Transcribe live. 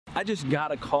I just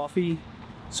got a coffee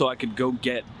so I could go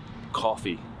get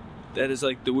coffee. That is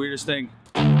like the weirdest thing.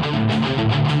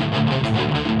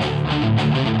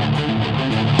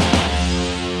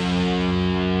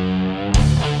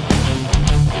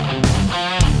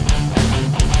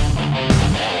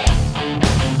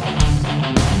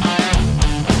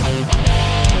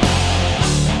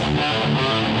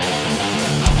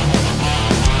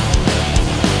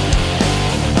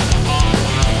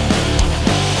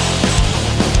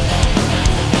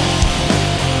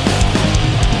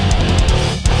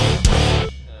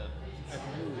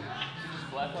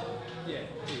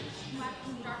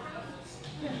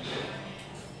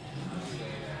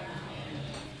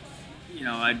 You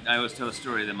know, I always tell a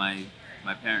story that my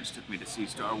parents took me to see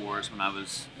Star Wars when I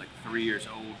was like 3 years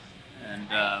old, and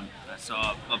I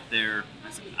saw up there, I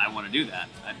said, I want to do that.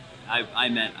 I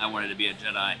meant I wanted to be a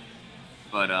Jedi,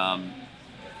 but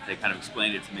they kind of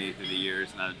explained it to me through the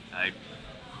years, and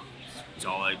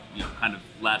so I kind of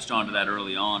latched onto that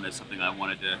early on as something I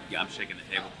wanted to. Yeah, I'm shaking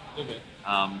the table. Okay.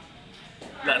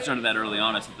 Latched onto that early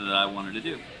on as something that I wanted to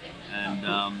do,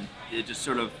 and it just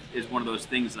sort of is one of those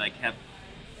things that I kept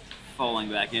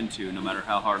falling back into, no matter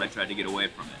how hard I tried to get away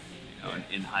from it. You know,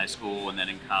 in high school and then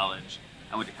in college.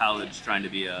 I went to college trying to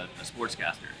be a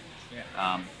sportscaster.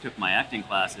 Yeah. Took my acting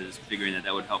classes, figuring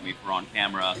that would help me for on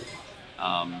camera,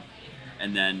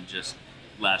 and then just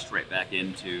latched right back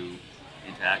into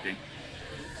acting.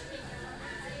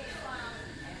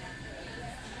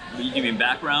 Do you mean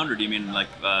background, or do you mean like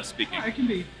speaking? I can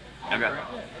be. Okay.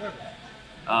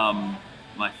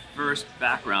 My first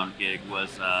background gig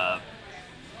was.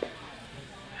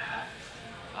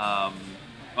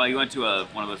 Well, you went to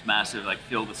one of those massive, like,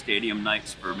 fill the stadium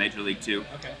nights for Major League 2.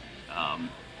 Okay.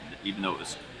 Even though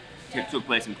it took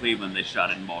place in Cleveland, they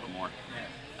shot it in Baltimore.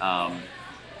 Yeah.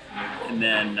 And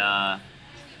then, I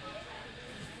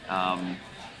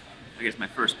guess my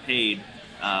first paid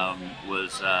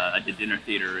was I did dinner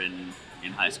theater in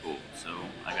high school, so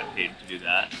I got paid to do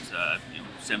that. It's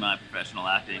semi-professional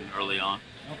acting early on.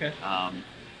 Okay.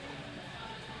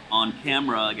 On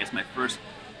camera, I guess my first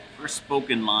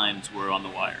spoken lines were on The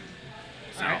Wire.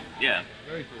 So right. Yeah.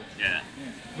 Very cool. Yeah.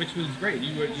 Which was great.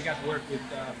 You got to work with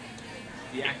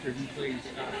the actor who plays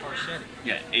Farsetti.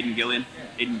 Yeah, Aidan Gillen.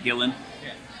 Yeah. Aidan Gillen.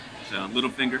 Yeah. So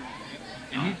Littlefinger.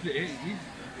 And he's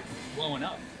blowing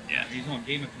up. Yeah. He's on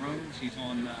Game of Thrones. He's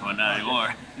on. Well, not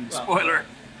anymore. Spoiler.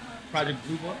 Project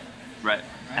Blue Book. Right.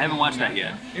 I haven't watched that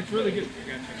yet. It's really good.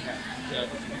 You gotta check it out.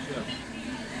 It's a good show.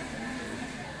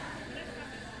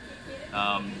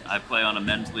 I play on a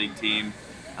men's league team.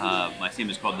 My team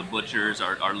is called the Butchers.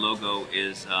 Our logo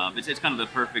is it's kind of the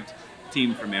perfect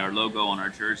team for me. Our logo on our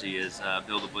jersey is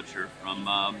Bill the Butcher from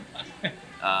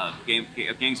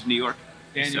Gangs of New York.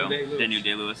 Daniel Day-Lewis. Daniel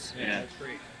Day-Lewis. Yeah, that's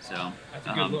great. So That's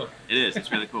a good look. It is.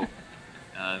 It's really cool.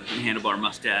 Handlebar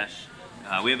mustache.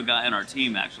 We have a guy on our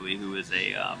team actually who is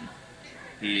he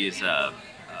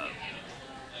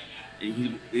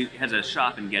has a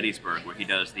shop in Gettysburg where he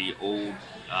does the old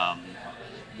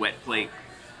wet plate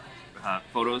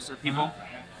photos of people,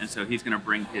 and so he's going to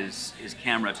bring his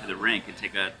camera to the rink and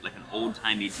take an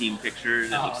old-timey team picture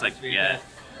that looks like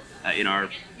in our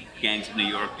Gangs of New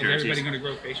York jerseys. Is everybody going to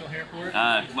grow facial hair for it?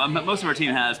 Well, most of our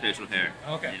team has facial hair.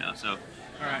 Okay. So all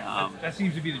right, that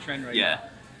seems to be the trend right now.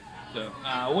 So,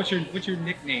 what's your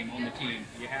nickname on the team?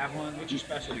 Do you have one? What's your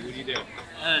specialty? What do you do?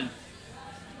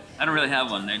 I don't really have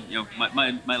one.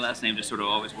 My last name just sort of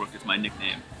always worked as my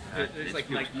nickname. It's like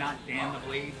not Dan the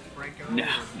Blade Franko? No,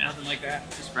 nothing like that?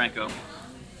 Just Franko.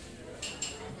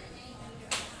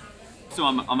 So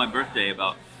on my birthday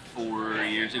about 4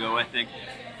 years ago, I think,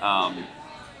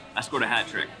 I scored a hat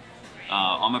trick.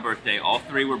 On my birthday, all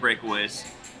 3 were breakaways.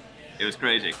 It was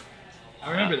crazy.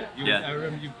 I remember that. Yeah. I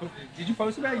remember you. Did you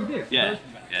post about it? You did. Yeah.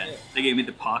 They gave me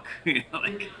the puck,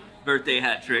 like birthday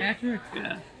hat trick. Hat trick?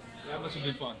 Yeah. That must have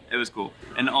been fun. It was cool.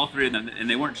 And all 3 of them, and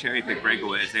they weren't cherry pick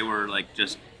breakaways. They were like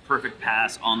just perfect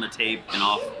pass on the tape and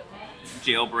off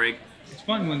jailbreak. It's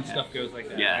fun when stuff goes like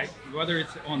that, right? Whether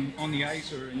it's on the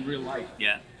ice or in real life.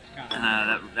 Yeah.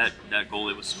 That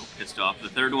goalie was so pissed off. The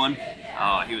 3rd one,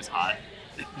 oh, he was hot.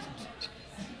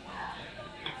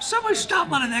 Somebody stop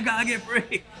letting that guy get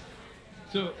free.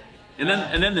 So. And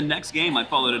then the next game, I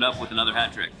followed it up with another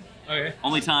hat trick. Okay.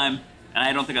 Only time, and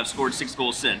I don't think I've scored 6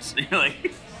 goals since.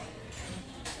 Like,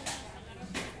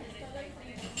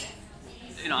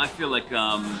 I feel like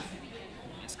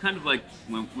it's kind of like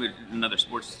another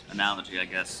sports analogy, I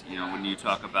guess. When you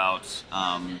talk about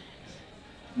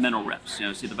mental reps.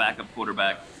 See, the backup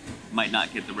quarterback might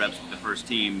not get the reps with the first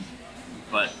team,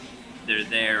 but they're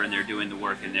there and they're doing the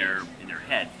work in their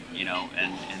head,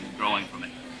 and growing from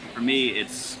it. for me,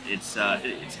 it's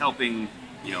helping,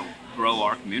 you know, grow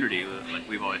our community. Like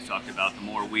we've always talked about, the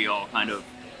more we all kind of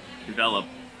develop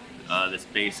this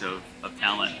base of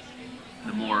talent,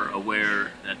 the more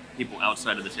aware that people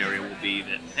outside of this area will be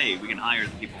that, hey, we can hire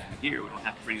the people from here. We don't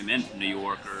have to bring them in from New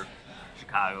York or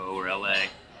Chicago or LA.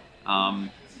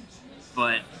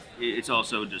 But it's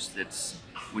also just, it's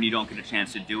when you don't get a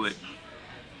chance to do it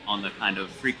on the kind of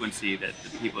frequency that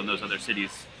the people in those other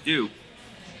cities do,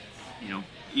 you know,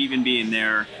 even being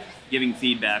there, giving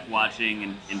feedback,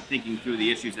 watching, and thinking through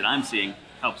the issues that I'm seeing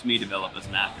helps me develop as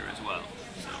an actor as well.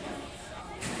 So,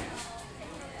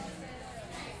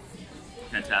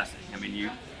 fantastic. I mean,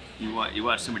 you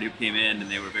watch somebody who came in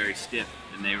and they were very stiff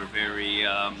and they were very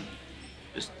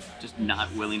just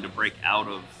not willing to break out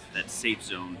of that safe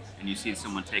zone, and you see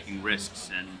someone taking risks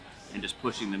and just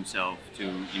pushing themselves to,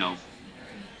 you know,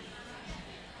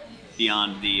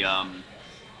 beyond the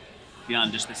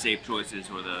beyond just the safe choices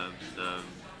or the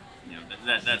you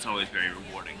know, that's always very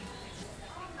rewarding.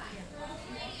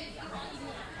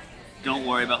 Don't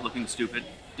worry about looking stupid.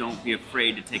 Don't be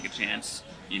afraid to take a chance,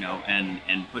 you know,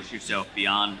 and push yourself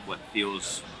beyond what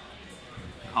feels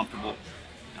comfortable.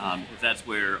 Because that's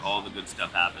where all the good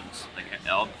stuff happens. Like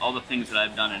all the things that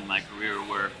I've done in my career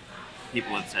where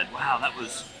people have said, wow, that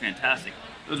was fantastic.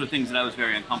 Those were things that I was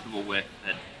very uncomfortable with,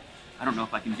 that I don't know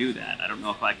if I can do that. I don't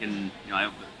know if I can, you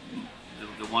know,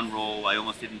 the one role I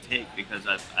almost didn't take because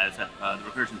I was at the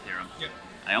recursion theorem. Yep.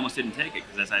 I almost didn't take it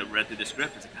because as I read through the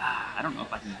script, it's like, I don't know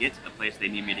if I can get to the place they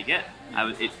need me to get.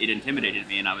 It intimidated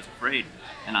me and I was afraid.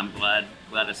 And I'm glad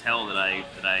as hell that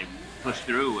I pushed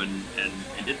through and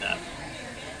did that.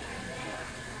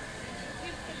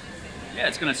 Yeah,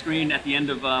 it's going to screen at the end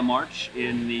of March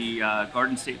in the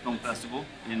Garden State Film Festival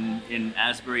in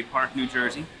Asbury Park, New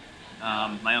Jersey.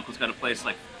 My uncle's got a place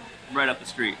like right up the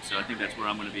street, so I think that's where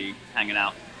I'm going to be hanging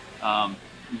out.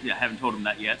 Yeah, I haven't told him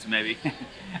that yet, so maybe.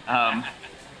 And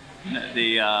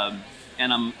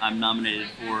I'm nominated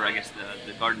for, I guess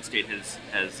the Garden State has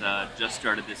just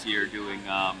started this year doing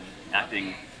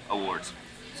acting awards.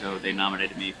 So they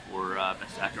nominated me for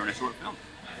Best Actor in a Short Film.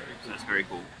 So that's very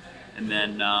cool. And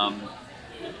then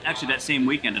actually that same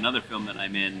weekend, another film that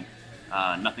I'm in,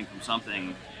 Nothing from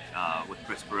Something, with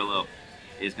Chris Barillo,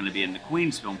 is going to be in the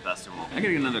Queens Film Festival. I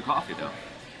gotta get another coffee though.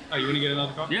 Oh, you want to get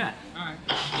another coffee? Yeah. All right.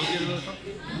 We'll get another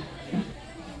coffee.